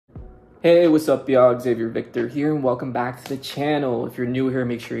Hey, what's up y'all? Xavier Victor here and welcome back to the channel. If you're new here,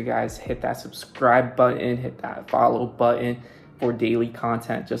 make sure you guys hit that subscribe button, hit that follow button for daily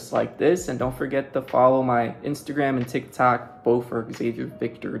content just like this. And don't forget to follow my Instagram and TikTok, both are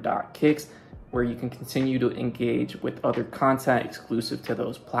xaviervictor.kicks, where you can continue to engage with other content exclusive to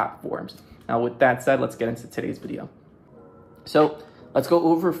those platforms. Now with that said, let's get into today's video. So let's go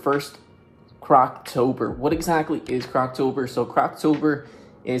over first Croctober. What exactly is Croctober? So Croctober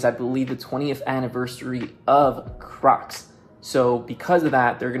is, I believe, the 20th anniversary of Crocs. So because of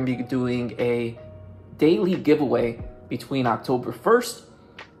that, they're going to be doing a daily giveaway between October 1st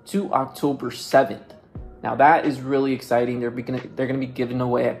to October 7th. Now that is really exciting. They're going to be giving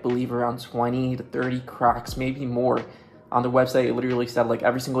away, I believe, around 20 to 30 Crocs, maybe more. On their website, it literally said like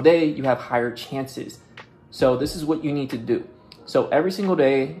every single day you have higher chances. So this is what you need to do. So every single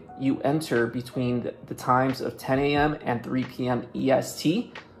day you enter between the times of 10 a.m. and 3 p.m.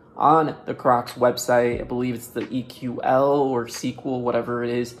 EST on the Crocs website. I believe it's the EQL or SQL, whatever it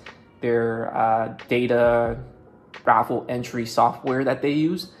is, their data raffle entry software that they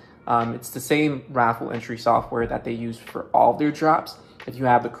use. It's the same raffle entry software that they use for all of their drops. If you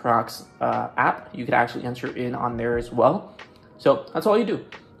have the Crocs app, you could actually enter in on there as well. So that's all you do.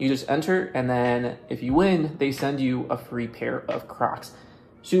 You just enter, and then if you win, they send you a free pair of Crocs.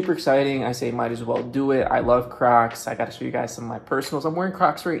 Super exciting. I say might as well do it. I love Crocs. I got to show you guys some of my personals. I'm wearing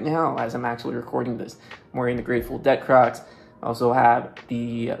Crocs right now as I'm actually recording this. I'm wearing the Grateful Dead Crocs. I also have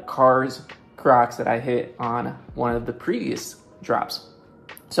the Cars Crocs that I hit on one of the previous drops.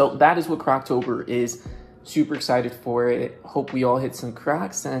 So that is what Croctober is. Super excited for it. Hope we all hit some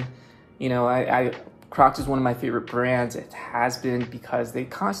Crocs. And, you know, Crocs is one of my favorite brands. It has been because they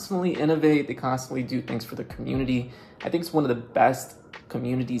constantly innovate. They constantly do things for the community. I think it's one of the best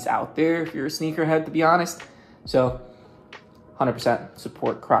communities out there if you're a sneakerhead, to be honest. So 100%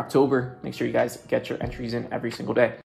 support Croctober. Make sure you guys get your entries in every single day.